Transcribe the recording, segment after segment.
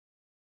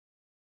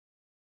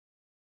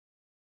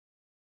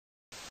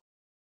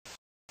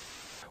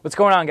What's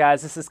going on,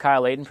 guys? This is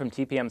Kyle Layton from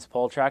TPM's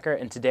Poll Tracker,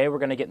 and today we're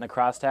going to get in the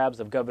crosstabs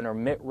of Governor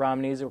Mitt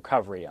Romney's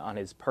recovery on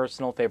his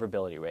personal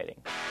favorability rating.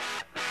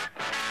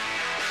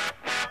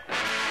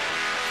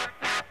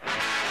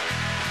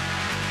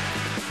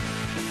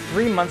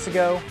 Three months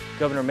ago,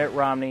 Governor Mitt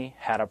Romney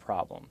had a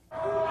problem.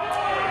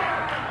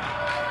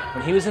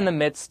 When he was in the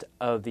midst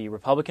of the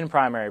Republican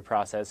primary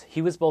process,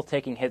 he was both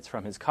taking hits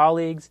from his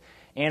colleagues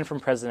and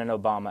from President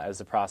Obama as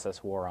the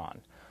process wore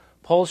on.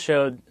 Polls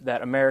showed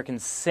that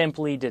Americans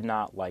simply did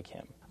not like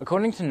him.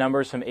 According to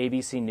numbers from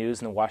ABC News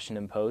and the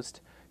Washington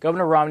Post,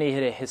 Governor Romney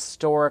hit a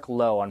historic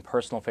low on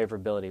personal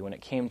favorability when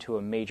it came to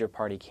a major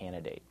party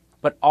candidate.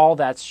 But all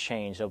that's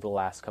changed over the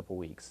last couple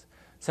weeks.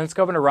 Since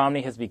Governor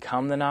Romney has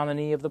become the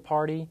nominee of the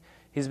party,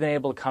 he's been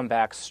able to come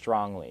back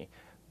strongly,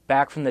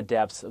 back from the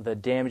depths of the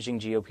damaging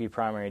GOP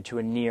primary to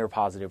a near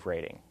positive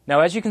rating. Now,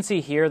 as you can see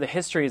here, the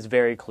history is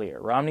very clear.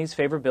 Romney's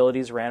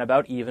favorabilities ran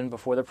about even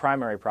before the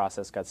primary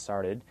process got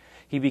started.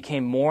 He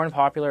became more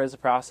unpopular as the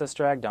process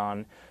dragged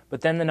on,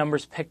 but then the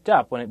numbers picked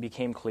up when it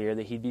became clear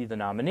that he'd be the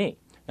nominee.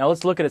 Now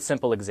let's look at a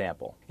simple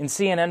example. In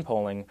CNN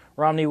polling,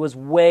 Romney was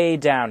way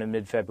down in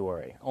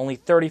mid-February. Only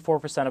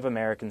 34% of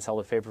Americans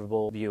held a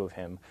favorable view of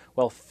him,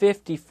 while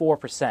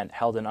 54%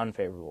 held an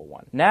unfavorable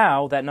one.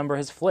 Now that number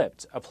has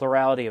flipped. A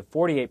plurality of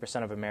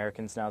 48% of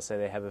Americans now say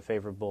they have a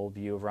favorable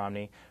view of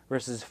Romney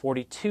versus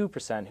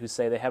 42% who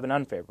say they have an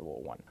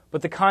unfavorable one.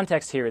 But the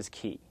context here is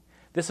key.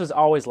 This was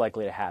always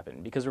likely to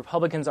happen because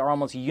Republicans are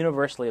almost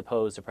universally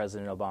opposed to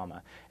President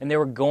Obama, and they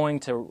were going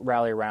to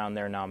rally around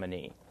their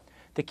nominee.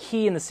 The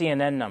key in the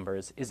CNN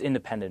numbers is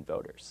independent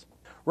voters.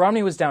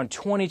 Romney was down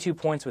 22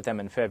 points with them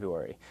in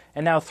February,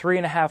 and now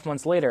 3.5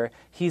 months later,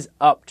 he's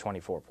up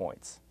 24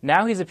 points.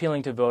 Now he's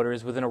appealing to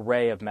voters with an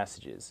array of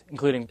messages,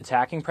 including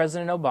attacking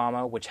President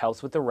Obama, which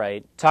helps with the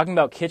right, talking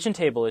about kitchen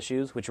table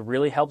issues, which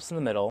really helps in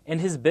the middle, and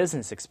his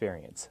business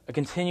experience, a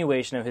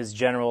continuation of his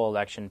general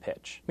election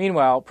pitch.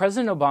 Meanwhile,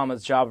 President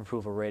Obama's job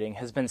approval rating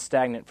has been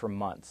stagnant for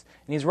months,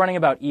 and he's running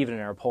about even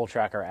in our poll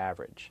tracker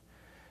average.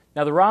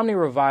 Now, the Romney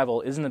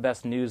revival isn't the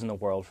best news in the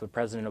world for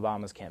President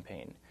Obama's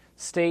campaign.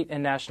 State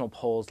and national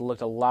polls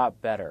looked a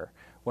lot better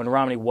when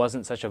Romney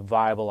wasn't such a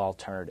viable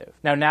alternative.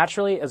 Now,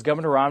 naturally, as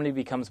Governor Romney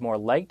becomes more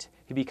liked,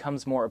 he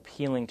becomes more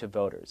appealing to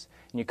voters.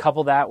 And you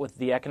couple that with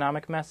the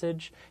economic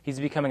message, he's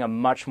becoming a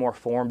much more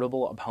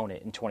formidable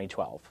opponent in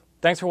 2012.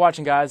 Thanks for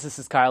watching, guys. This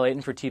is Kyle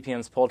Layton for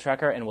TPM's Poll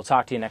Tracker, and we'll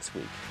talk to you next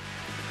week.